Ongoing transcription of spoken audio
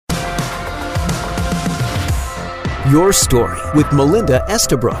Your Story with Melinda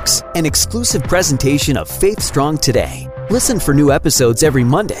Estabrooks, an exclusive presentation of Faith Strong Today. Listen for new episodes every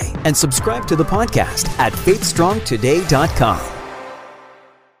Monday and subscribe to the podcast at faithstrongtoday.com.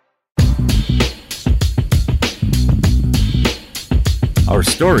 Our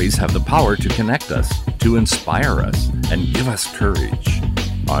stories have the power to connect us, to inspire us, and give us courage.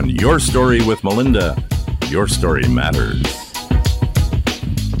 On Your Story with Melinda, your story matters.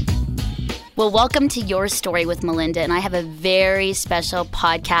 Well, welcome to Your Story with Melinda, and I have a very special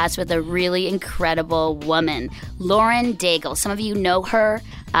podcast with a really incredible woman, Lauren Daigle. Some of you know her.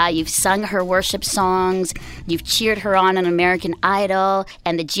 You've sung her worship songs. You've cheered her on American Idol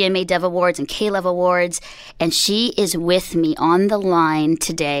and the GMA Dove Awards and K-Love Awards. And she is with me on the line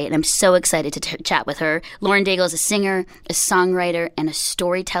today, and I'm so excited to chat with her. Lauren Daigle is a singer, a songwriter, and a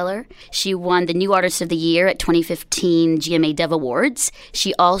storyteller. She won the New Artist of the Year at 2015 GMA Dove Awards.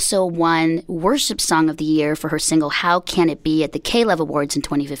 She also won Worship Song of the Year for her single How Can It Be at the K-Love Awards in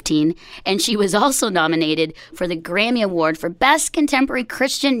 2015. And she was also nominated for the Grammy Award for Best Contemporary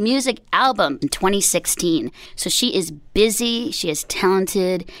Christian Music Album in 2016. So she is busy, she is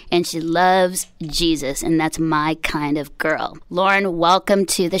talented, and she loves Jesus, and that's my kind of girl. Lauren, welcome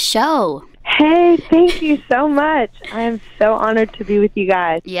to the show. Hey, thank you so much. I am so honored to be with you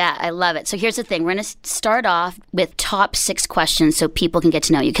guys. Yeah, I love it. So here's the thing. We're going to start off with top 6 questions so people can get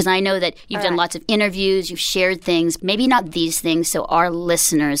to know you, because I know that you've done lots of interviews, you've shared things, maybe not these things, so our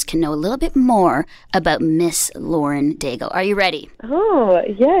listeners can know a little bit more about Miss Lauren Daigle. Are you ready? Oh,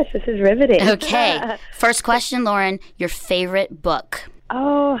 yes, this is riveting. Okay. First question, Lauren, your favorite book?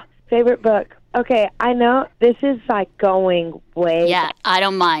 Oh, favorite book. Okay, I know this is like going way back. I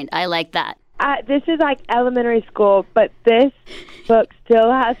don't mind. I like that. This is like elementary school, but this book still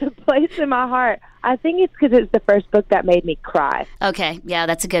has a place in my heart. I think it's because it's the first book that made me cry. Okay, yeah,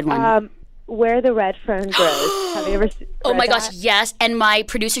 that's a good one. Where the Red Fern Grows. Have you ever Oh my gosh, yes. And my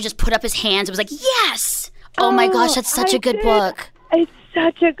producer just put up his hands. It was like, yes! Oh my gosh, that's such a good book. It's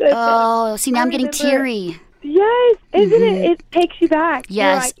such a good book. Oh, see, now I'm getting teary. Yes, isn't it? It takes you back.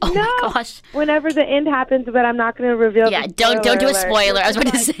 Yes. Like, my gosh. Whenever the end happens, but I'm not going to reveal. Yeah, don't do a spoiler. I was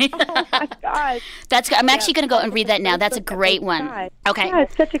about to say. Oh my gosh. That's good. I'm actually going to go and read that now. That's a great one. Okay. Yeah,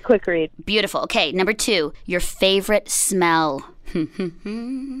 it's such a quick read. Beautiful. Okay, number 2, your favorite smell.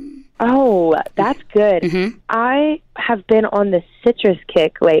 Oh, that's good. I have been on the citrus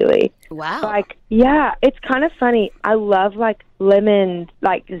kick lately. Wow. Like, yeah, it's kind of funny. I love like lemon,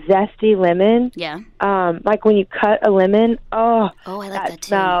 like zesty lemon. Yeah. Like when you cut a lemon. Oh, I like that too.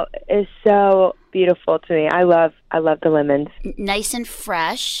 Smell is so beautiful to me. I love the lemons. Nice and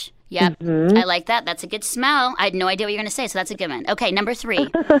fresh. Yep. I like that. That's a good smell. I had no idea what you were going to say, so that's a good one. Okay, number 3.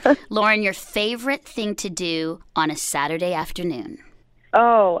 Lauren, your favorite thing to do on a Saturday afternoon?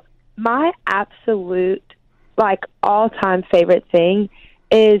 Oh, my absolute, like, all-time favorite thing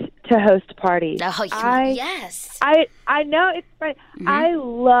is to host parties. Oh, yes. I know it's funny. I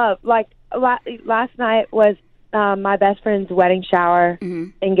love, like, last night was my best friend's wedding shower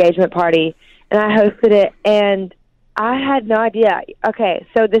engagement party, and I hosted it, and I had no idea. Okay,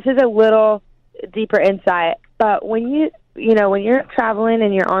 so this is a little deeper insight, but when when you're traveling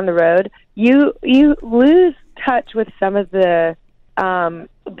and you're on the road, you lose touch with some of the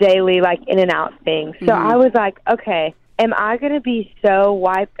daily, like, in and out things. So I was like, okay, am I going to be so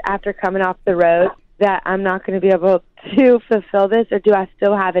wiped after coming off the road that I'm not going to be able to fulfill this, or do I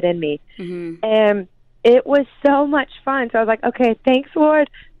still have it in me? And it was so much fun. So I was like, okay, thanks, Lord.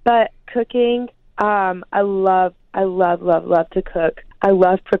 But cooking, I love to cook. I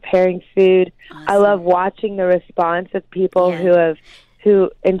love preparing food. Awesome. I love watching the response of people who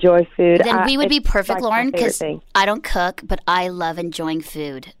enjoy food. Then we would be perfect, Lauren, because I don't cook, but I love enjoying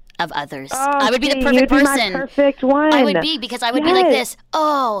food of others. Oh, I would be the perfect person. Be my perfect one. I would be, because I would be like this.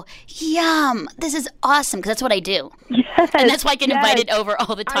 Oh, yum! This is awesome, because that's what I do. Yes, and that's why I get invited over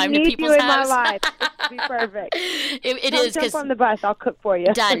all the time to people's house. I need you in my life. It'd be perfect. It is. Jump on the bus. I'll cook for you.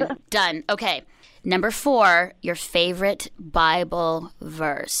 Done. Okay. Number 4, your favorite Bible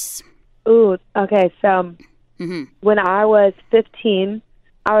verse. Ooh, okay. So when I was 15,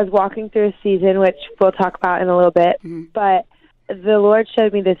 I was walking through a season, which we'll talk about in a little bit, but the Lord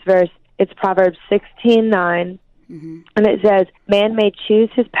showed me this verse. It's Proverbs 16:9, and it says, "Man may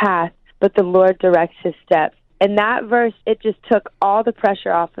choose his path, but the Lord directs his steps." And that verse, it just took all the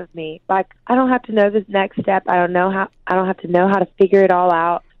pressure off of me. Like, I don't have to know the next step. I don't have to know how to figure it all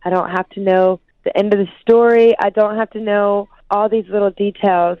out. I don't have to know the end of the story. I don't have to know all these little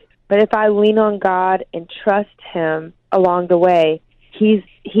details. But if I lean on God and trust Him along the way, He's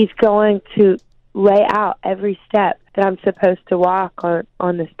going to lay out every step that I'm supposed to walk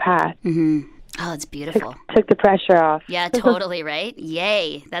on this path. Oh, it's beautiful. Took the pressure off. Yeah, totally, right?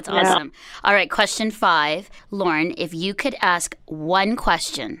 Yay. That's awesome. All right, question 5. Lauren, if you could ask one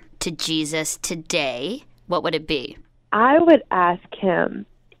question to Jesus today, what would it be? I would ask him,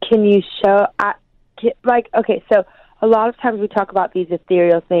 can you show, okay, so a lot of times we talk about these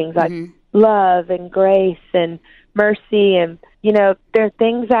ethereal things like love and grace and mercy, and, you know, they're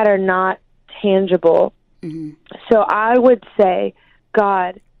things that are not tangible. So I would say,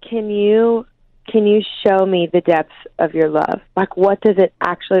 God, can you show me the depth of your love? Like, what does it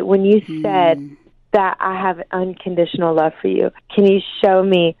actually, when you said that I have unconditional love for you, can you show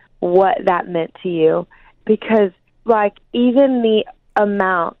me what that meant to you? Because, like, even the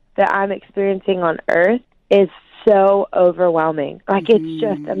amount that I'm experiencing on earth is so overwhelming. Like, it's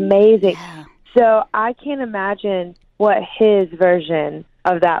just amazing. Yeah. So I can't imagine what his version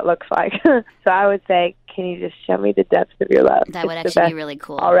of that looks like. So I would say, can you just show me the depths of your love? That would actually be really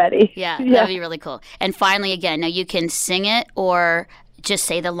cool. Already. Yeah, that would be really cool. And finally, again, now you can sing it or just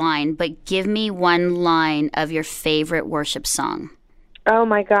say the line, but give me one line of your favorite worship song. Oh,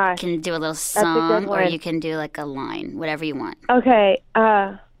 my gosh. You can do a little That's a good song or one. you can do like a line, whatever you want. Okay.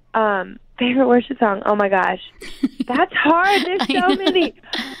 Favorite worship song. Oh, my gosh. That's hard. There's so many.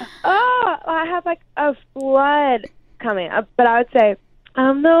 Oh, I have like a flood coming up. But I would say,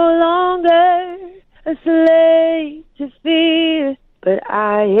 I'm no longer a slave to fear, but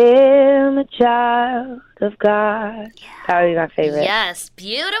I am a child of God. Yeah. That would be my favorite. Yes,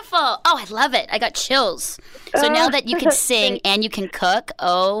 beautiful. Oh, I love it. I got chills. So now that you can sing and you can cook,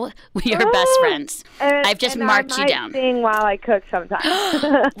 we are best friends. I've just marked you down. I sing while I cook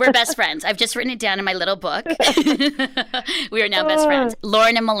sometimes. We're best friends. I've just written it down in my little book. We are now best friends.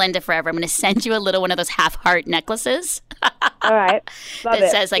 Lauren and Melinda forever. I'm going to send you a little one of those half-heart necklaces. All right. Love that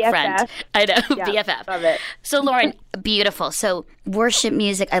it. says like BFF. friend. I know, Yeah, BFF. love it. So Lauren, beautiful. So worship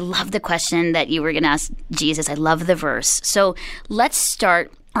music, I love the question that you were going to ask Jesus. I love the verse. So let's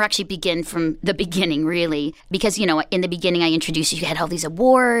start, or actually begin from the beginning, really. Because, you know, in the beginning I introduced you, you had all these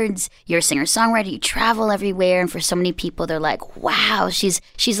awards, you're a singer-songwriter, you travel everywhere, and for so many people they're like, wow, she's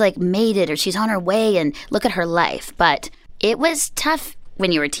like made it, or she's on her way, and look at her life. But it was tough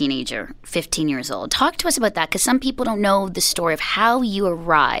when you were a teenager, 15 years old. Talk to us about that, because some people don't know the story of how you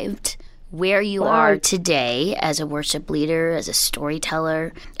arrived where you are today as a worship leader, as a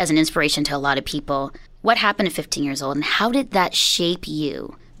storyteller, as an inspiration to a lot of people. What happened at 15 years old, and how did that shape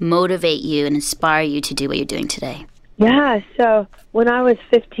you, motivate you, and inspire you to do what you're doing today? Yeah, so when I was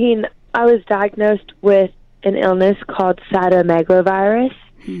 15, I was diagnosed with an illness called cytomegalovirus,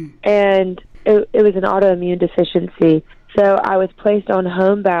 and it was an autoimmune deficiency. So I was placed on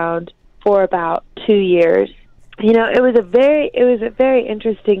homebound for about 2 years. You know, it was a very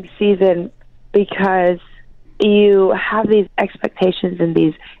interesting season because you have these expectations and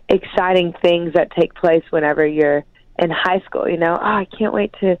these exciting things that take place whenever you're in high school. You know, I can't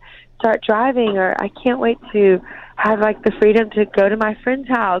wait to start driving, or I can't wait to have like the freedom to go to my friend's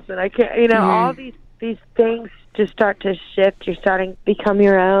house, and I can't, you know, all these things just start to shift. You're starting to become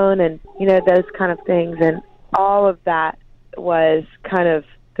your own, and you know, those kind of things, and all of that was kind of,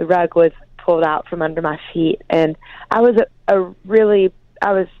 the rug was pulled out from under my feet, and I was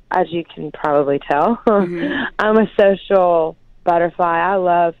as you can probably tell, I'm a social butterfly. I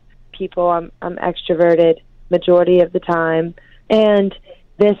love people. I'm extroverted majority of the time, and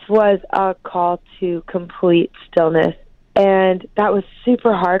this was a call to complete stillness, and that was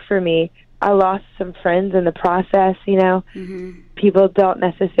super hard for me. I lost some friends in the process. You know, people don't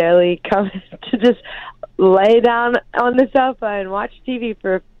necessarily come to just lay down on the sofa and watch TV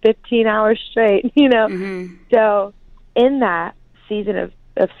for 15 hours straight, you know. So in that season of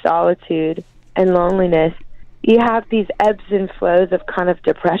solitude and loneliness, you have these ebbs and flows of kind of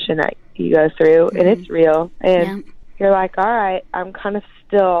depression that you go through, and it's real. And you're like, all right, I'm kind of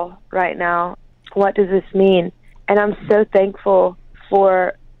still right now. What does this mean? And I'm so thankful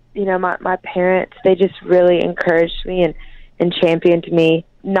for, you know, my parents. They just really encouraged me and championed me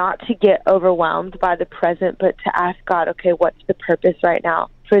not to get overwhelmed by the present, but to ask God, okay, what's the purpose right now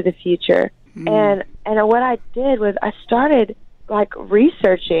for the future? And what I did was I started like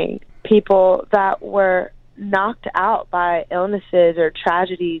researching people that were knocked out by illnesses or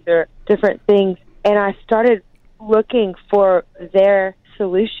tragedies or different things, and I started looking for their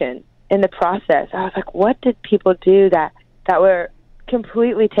solution in the process. I was like, what did people do that were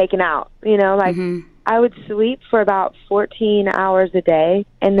completely taken out? You know, like I would sleep for about 14 hours a day,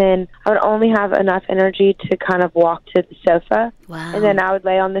 and then I would only have enough energy to kind of walk to the sofa, and then I would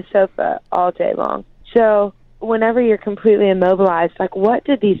lay on the sofa all day long. So whenever you're completely immobilized, like, what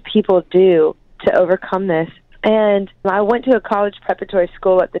did these people do to overcome this? And I went to a college preparatory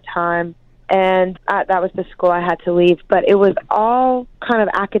school at the time, and that was the school I had to leave. But it was all kind of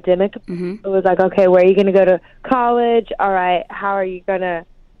academic. Mm-hmm. It was like, okay, where are you going to go to college? All right, how are you going to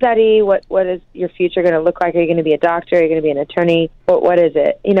study? What is your future going to look like? Are you going to be a doctor? Are you going to be an attorney? What is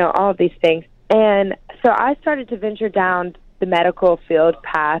it? All of these things. And so I started to venture down the medical field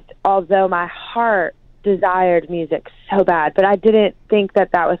path, although my heart desired music so bad, but I didn't think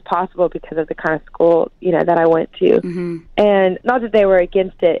that was possible because of the kind of school, that I went to. Mm-hmm. And not that they were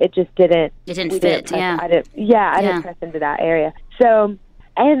against it, it just didn't. It didn't fit. I didn't press into that area. So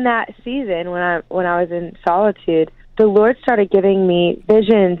in that season, when I was in solitude, the Lord started giving me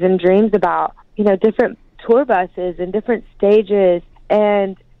visions and dreams about, different tour buses and different stages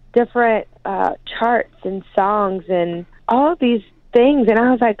and different charts and songs and all of these things. And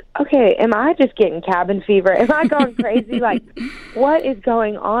I was like, okay, am I just getting cabin fever? Am I going crazy? Like, what is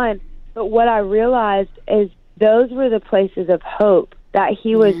going on? But what I realized is those were the places of hope that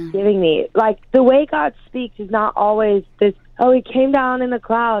he was giving me. Like, the way God speaks is not always this, oh, he came down in a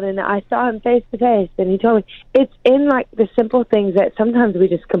cloud and I saw him face to face and he told me. It's in, like, the simple things that sometimes we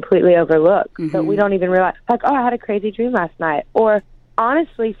just completely overlook, but we don't even realize. Like, oh, I had a crazy dream last night. Or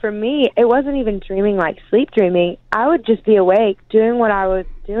honestly, for me, it wasn't even dreaming like sleep dreaming. I would just be awake doing what I was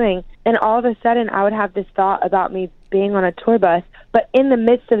doing, and all of a sudden I would have this thought about me being on a tour bus, but in the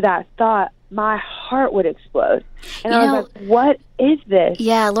midst of that thought, my heart would explode. And I was like, what is this?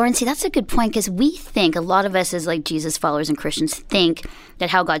 Yeah, Lauren, see, that's a good point, because we think, a lot of us as like Jesus followers and Christians think that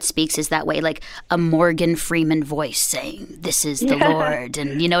how God speaks is that way, like a Morgan Freeman voice saying, this is the Lord,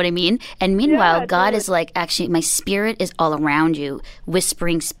 and you know what I mean? And meanwhile, God is like, actually, my spirit is all around you,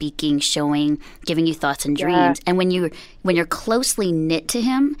 whispering, speaking, showing, giving you thoughts and dreams. And when you're closely knit to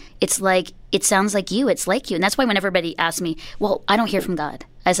him, it's like, it sounds like you, it's like you. And that's why when everybody asks me, well, I don't hear from God,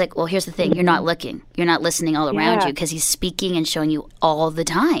 I was like, well, here's the thing. You're not looking. You're not listening all around you, because he's speaking and showing you all the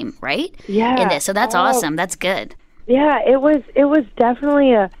time, right? Yeah. In this. So that's awesome. That's good. Yeah, it was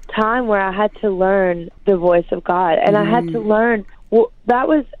definitely a time where I had to learn the voice of God. And I had to learn, that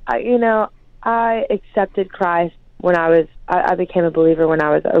was, I accepted Christ when I became a believer when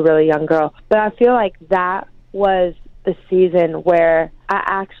I was a really young girl. But I feel like that was the season where I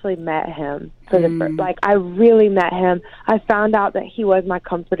actually met him for the first, like, I really met him. I found out that he was my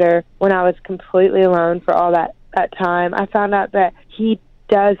comforter when I was completely alone for all that time. I found out that he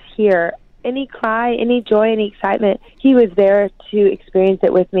does hear any cry, any joy, any excitement. He was there to experience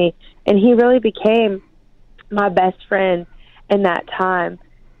it with me, and he really became my best friend in that time.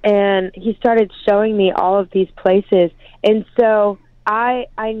 And he started showing me all of these places, and so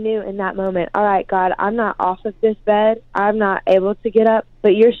I knew in that moment, all right, God, I'm not off of this bed. I'm not able to get up,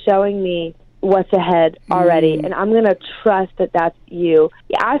 but you're showing me what's ahead already, and I'm going to trust that that's you.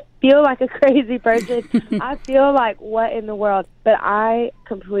 Yeah, I feel like a crazy person. I feel like, what in the world? But I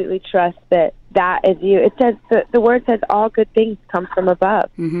completely trust that is you. It says, the word says all good things come from above,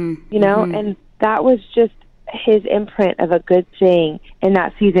 and that was just his imprint of a good thing in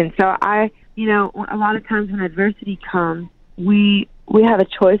that season. So a lot of times when adversity comes, we have a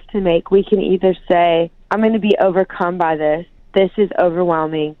choice to make. We can either say, I'm going to be overcome by this. This is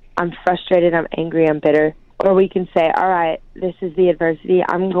overwhelming. I'm frustrated. I'm angry. I'm bitter. Or we can say, all right, this is the adversity.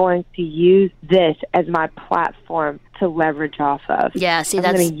 I'm going to use this as my platform to leverage off of. Yeah, see,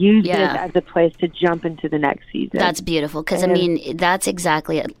 I'm going to use this as a place to jump into the next season. That's beautiful, because, that's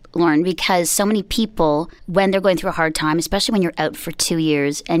exactly it, Lauren, because so many people, when they're going through a hard time, especially when you're out for 2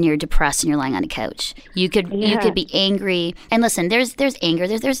 years and you're depressed and you're lying on a couch, you could be angry. And listen, there's anger,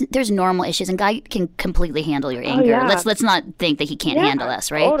 there's normal issues, and God can completely handle your anger. Oh, yeah. Let's not think that he can't handle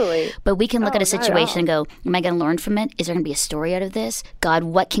us, right? Totally. But we can look at a situation and go, am I going to learn from it? Is there going to be a story out of this? God,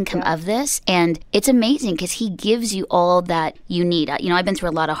 what can come of this? And it's amazing, because he gives you all that you need. I've been through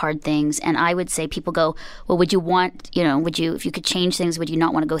a lot of hard things, and I would say, people go, well, would you want, if you could change things, would you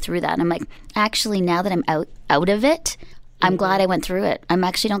not want to go through that? And I'm like, actually, now that I'm out of it, I'm glad I went through it. I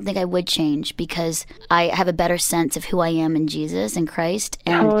actually don't think I would change, because I have a better sense of who I am in Jesus and Christ,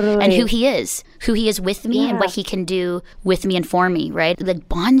 and who he is with me, and what he can do with me and for me, right? It like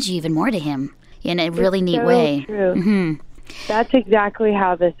bonds you even more to him in a really neat way. True. Mm-hmm. That's exactly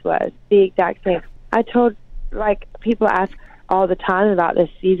how this was. The exact same. I told, people ask all the time about this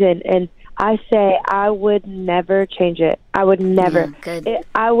season, and I say I would never change it. I would never. Yeah, good.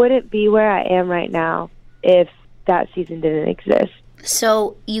 I wouldn't be where I am right now if that season didn't exist.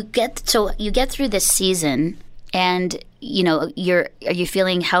 So you get through this season, and are you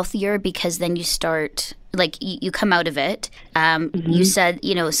feeling healthier, because then you start like you come out of it. You said,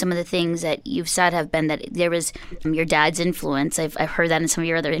 some of the things that you've said have been that there was your dad's influence. I've heard that in some of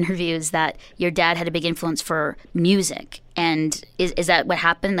your other interviews, that your dad had a big influence for music. And is that what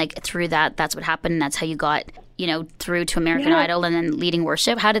happened? Like through that's what happened. And that's how you got, through to American Idol and then leading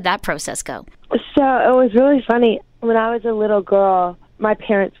worship. How did that process go? So it was really funny. When I was a little girl, my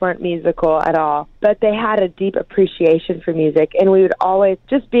parents weren't musical at all, but they had a deep appreciation for music. And we would always,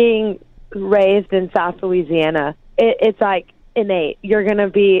 just being raised in South Louisiana, it's like innate. You're gonna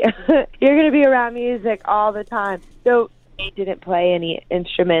be around music all the time. So they didn't play any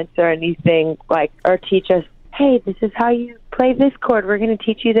instruments or anything or teach us, hey, this is how you play this chord. We're gonna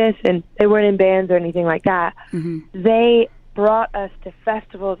teach you this. And they weren't in bands or anything like that. Mm-hmm. They brought us to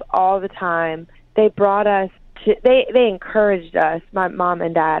festivals all the time. They brought us to, they encouraged us. My mom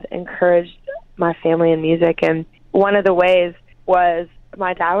and dad encouraged my family in music. And one of the ways was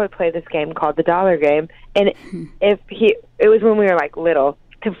my dad would play this game called the Dollar Game. And it was when we were little.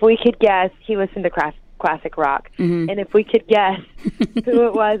 If we could guess, he listened to classic rock. Mm-hmm. And if we could guess who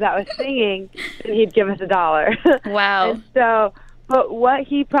it was that was singing, then he'd give us $1. Wow. And so, but what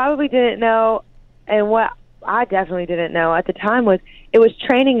he probably didn't know, and what I definitely didn't know at the time, was it was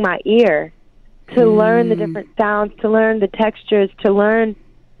training my ear to learn the different sounds, to learn the textures, to learn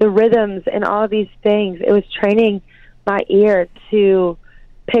the rhythms and all these things. It was training my ear to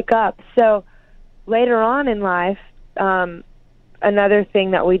pick up. So later on in life, another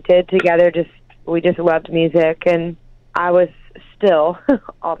thing that we did together, we just loved music, and I was still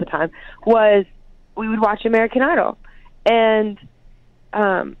all the time, was we would watch American Idol. And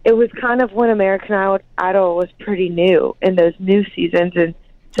it was kind of when American Idol was pretty new in those new seasons. And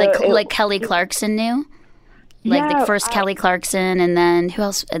so like Kelly Clarkson knew? The first Kelly Clarkson, and then who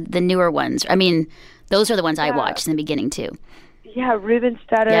else? The newer ones. I mean, those are the ones I watched in the beginning, too. Yeah, Ruben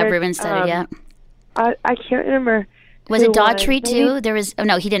Studdard. Yeah, Ruben Studdard, yeah. I can't remember. Was it Daughtry, too? There was... Oh,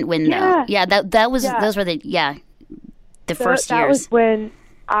 no, he didn't win, though. Yeah, that was... Those were the first years. That was when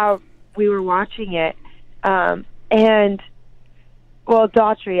we were watching it. And, well,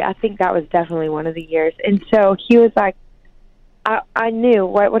 Daughtry, I think that was definitely one of the years. And so he was like, I knew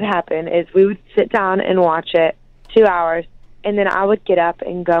what would happen is we would sit down and watch it 2 hours, and then I would get up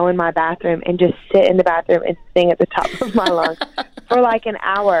and go in my bathroom and just sit in the bathroom and sing at the top of my lungs for an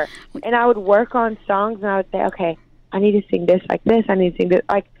hour. And I would work on songs, and I would say, okay, I need to sing this like this. I need to sing this.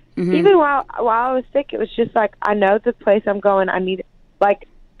 Even while I was sick, it was just I know the place I'm going. I need,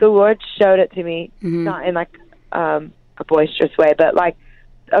 the Lord showed it to me, not in a boisterous way, but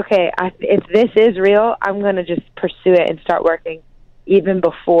okay, if this is real, I'm going to just pursue it and start working even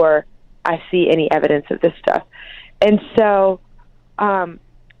before I see any evidence of this stuff. And so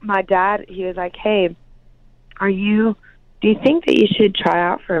my dad, he was like, hey, do you think that you should try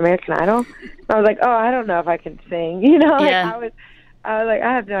out for American Idol? And I was like, oh, I don't know if I can sing. I was like,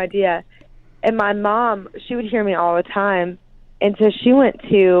 I have no idea. And my mom, she would hear me all the time. And so she went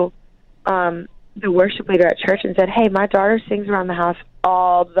to the worship leader at church and said, hey, my daughter sings around the house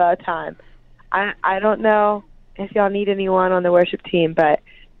all the time. I don't know if y'all need anyone on the worship team, but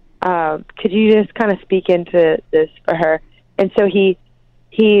could you just kind of speak into this for her? And so he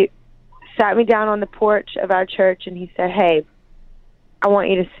sat me down on the porch of our church, and he said, hey, I want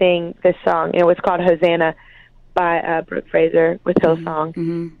you to sing this song. And it was called Hosanna by Brooke Fraser with Hillsong.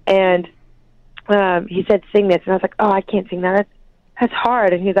 Mm-hmm. And he said, sing this. And I was like, oh, I can't sing that. That's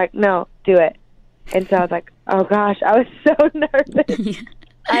hard. And he's like, no, do it. And so I was like, oh, gosh, I was so nervous.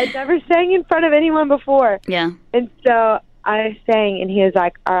 I had never sang in front of anyone before. Yeah. And so I sang, and he was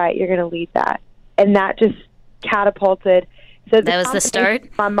like, all right, you're going to lead that. And that just catapulted. So that was the start?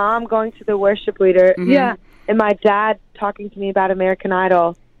 My mom going to the worship leader, and my dad talking to me about American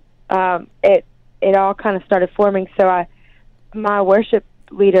Idol, it all kind of started forming. So my worship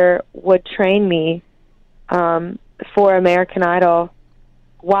leader would train me for American Idol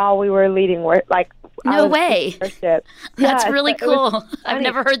while we were leading work. No way. Worship. That's really cool. I've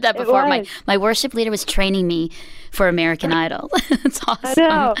never heard that before. My worship leader was training me for American Idol. That's awesome. I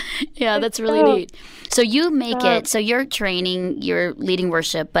know. Yeah, that's really neat. So you make it. So you're training, you're leading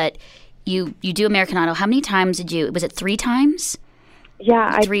worship, but you do American Idol. How many times did you? Was it 3 times?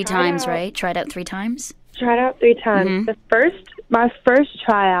 Yeah, three times, right? Tried out 3 times. Tried out 3 times. Mm-hmm. My first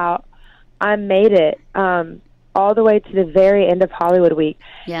tryout, I made it all the way to the very end of Hollywood Week.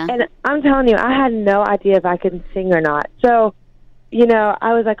 Yeah. And I'm telling you, I had no idea if I could sing or not. So,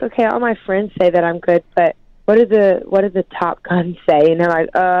 I was like, okay, all my friends say that I'm good, but what do the top guns say? And they're like,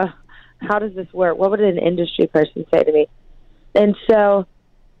 how does this work? What would an industry person say to me? And so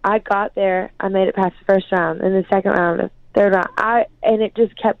I got there. I made it past the first round, and the second round, the third round. And it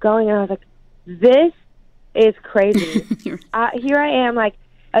just kept going, and I was like, this is crazy. Here I am, like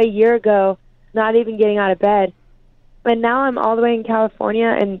a year ago, not even getting out of bed, and now I'm all the way in California,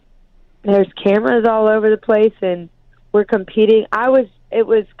 and there's cameras all over the place, and we're competing. It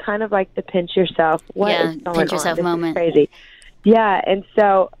was kind of like the pinch yourself. What is going pinch yourself on? moment. This is crazy. Yeah, and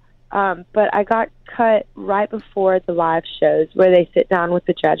so, but I got cut right before the live shows where they sit down with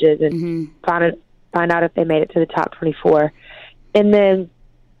the judges and find out if they made it to the top 24. And then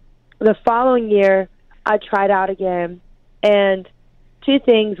the following year, I tried out again, and two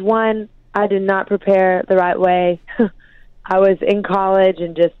things. One, I did not prepare the right way. I was in college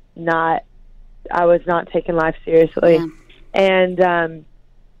and I was not taking life seriously. Yeah. And,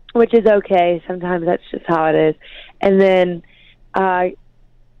 which is okay. Sometimes that's just how it is. And then I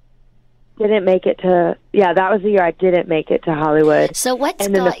didn't make it to, that was the year I didn't make it to Hollywood. So go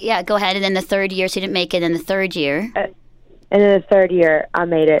ahead. And then the third year, so you didn't make it in the third year. And then the third year, I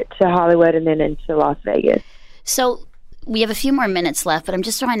made it to Hollywood and then into Las Vegas. So we have a few more minutes left, but I'm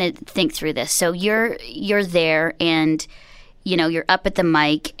just trying to think through this. So you're there, and you're up at the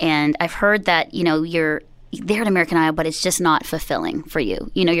mic, and I've heard that you're there at American Idol, but it's just not fulfilling for you.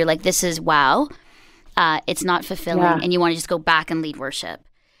 You're like, this is wow, it's not fulfilling, and you want to just go back and lead worship.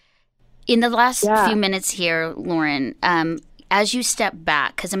 In the last few minutes here, Lauren, as you step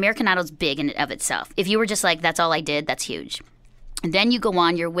back, because American Idol's big in and of itself. If you were just like, that's all I did, that's huge. And then you go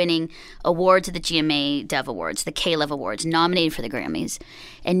on, you're winning awards at the GMA Dove Awards, the K-Love Awards, nominated for the Grammys.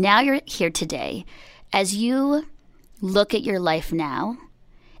 And now you're here today. As you look at your life now,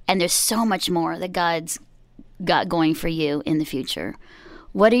 and there's so much more that God's got going for you in the future,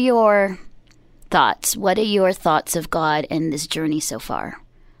 what are your thoughts? What are your thoughts of God and this journey so far?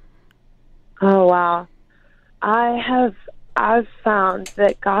 Oh, wow. I've found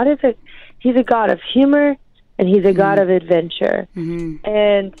that God he's a God of humor, and he's a God of adventure. Mm-hmm.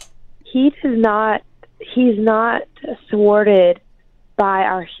 And he's not thwarted by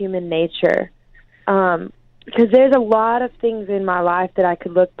our human nature. Because there's a lot of things in my life that I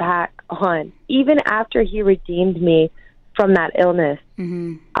could look back on. Even after he redeemed me from that illness,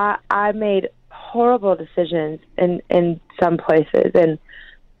 I made horrible decisions in some places. And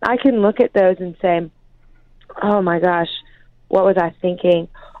I can look at those and say, oh my gosh, what was I thinking?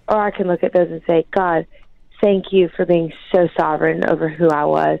 Or I can look at those and say, God, thank you for being so sovereign over who I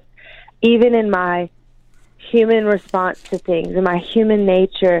was. Even in my human response to things, in my human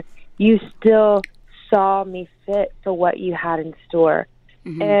nature, you still saw me fit for what you had in store.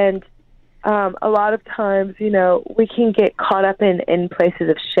 Mm-hmm. And a lot of times, we can get caught up in places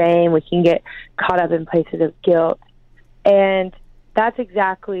of shame. We can get caught up in places of guilt. And that's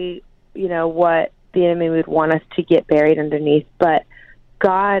exactly, what the enemy would want us to get buried underneath. But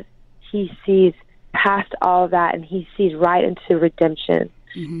God, he sees past all of that, and he sees right into redemption.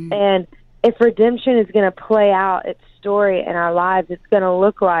 Mm-hmm. And if redemption is going to play out its story in our lives, it's going to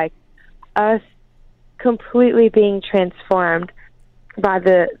look like us completely being transformed by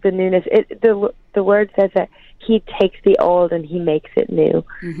the newness. The word says that he takes the old and he makes it new.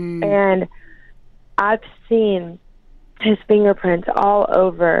 Mm-hmm. And I've seen his fingerprints all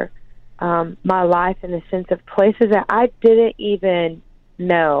over my life, in the sense of places that I didn't even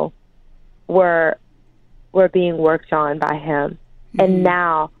know were being worked on by him. Mm-hmm. And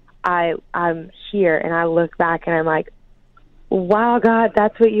now I'm here, and I look back and I'm like, wow, God,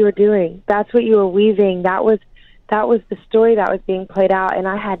 that's what you were doing. That's what you were weaving. That was the story that was being played out, and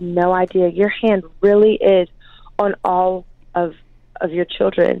I had no idea. Your hand really is on all of your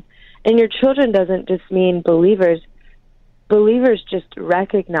children. And your children doesn't just mean believers. Believers just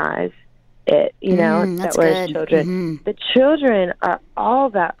recognize it, that we're his children. Mm-hmm. The children are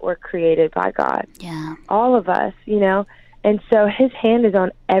all that were created by God. Yeah. All of us, And so his hand is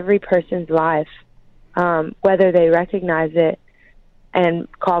on every person's life, whether they recognize it and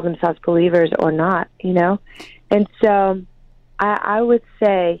call themselves believers or not, And so I would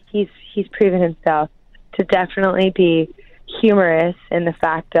say he's proven himself to definitely be humorous in the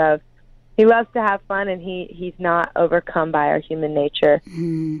fact of he loves to have fun, and he's not overcome by our human nature.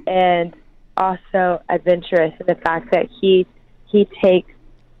 Mm. And also adventurous in the fact that he takes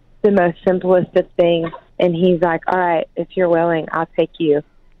the most simplest of things, and he's like, all right, if you're willing, I'll take you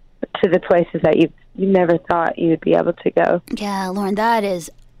to the places that you never thought you would be able to go. Yeah, Lauren, that is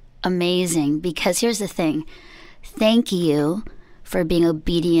amazing, because here's the thing. Thank you for being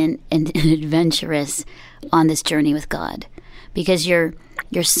obedient and adventurous on this journey with God, because your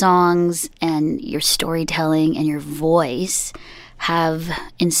songs and your storytelling and your voice have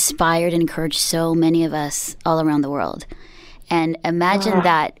inspired and encouraged so many of us all around the world. And imagine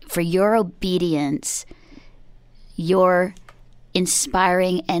that for your obedience, you're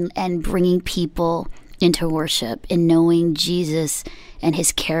inspiring and bringing people into worship and knowing Jesus and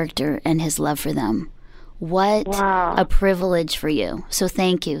his character and his love for them. What a privilege for you. So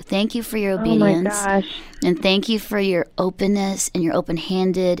thank you. Thank you for your obedience. Oh my gosh. And thank you for your openness and your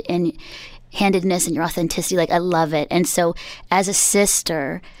open-handedness and your authenticity. Like, I love it. And so as a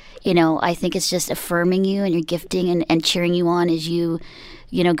sister, you know, I think it's just affirming you and your gifting and cheering you on as you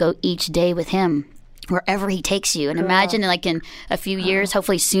know, go each day with him wherever he takes you. And imagine, like, in a few years,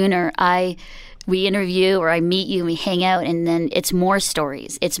 hopefully sooner, we interview or I meet you and we hang out, and then it's more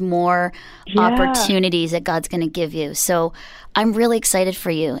stories. It's more opportunities that God's going to give you. So I'm really excited for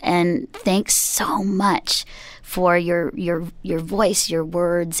you. And thanks so much for your voice, your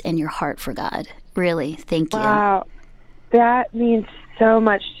words, and your heart for God. Really, thank you. Wow. That means so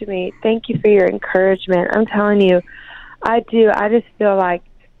much to me. Thank you for your encouragement. I'm telling you, I do. I just feel like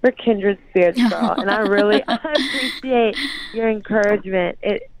we're kindred spirits, girl. And I appreciate your encouragement.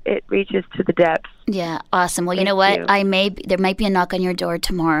 It reaches to the depths. Yeah, awesome. Well, you know what? There might be a knock on your door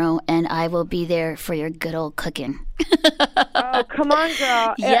tomorrow, and I will be there for your good old cooking. Oh, come on,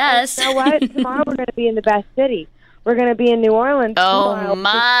 girl. Yes. You know what? Tomorrow we're going to be in the best city. We're going to be in New Orleans tomorrow. Oh,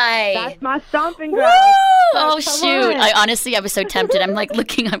 my. That's my stomping ground. Oh, shoot. I was so tempted. I'm like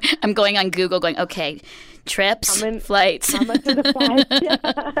I'm going on Google going, okay, trips, flights. How much are the flights?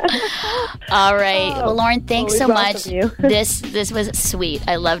 All right. Well, Lauren, thanks so much. This was sweet.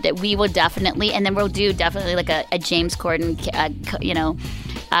 I loved it. We will definitely, and then we'll do definitely like a James Corden,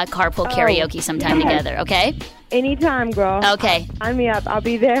 carpool karaoke sometime together, okay? Anytime, girl. Okay. Sign me up. I'll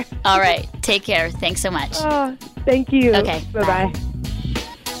be there. All right. Take care. Thanks so much. Oh, thank you. Okay. Bye-bye.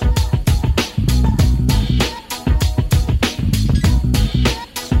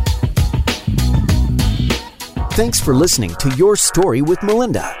 Thanks for listening to Your Story with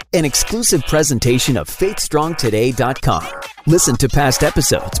Melinda, an exclusive presentation of FaithStrongToday.com. Listen to past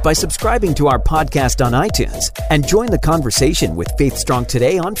episodes by subscribing to our podcast on iTunes and join the conversation with Faith Strong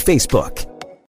Today on Facebook.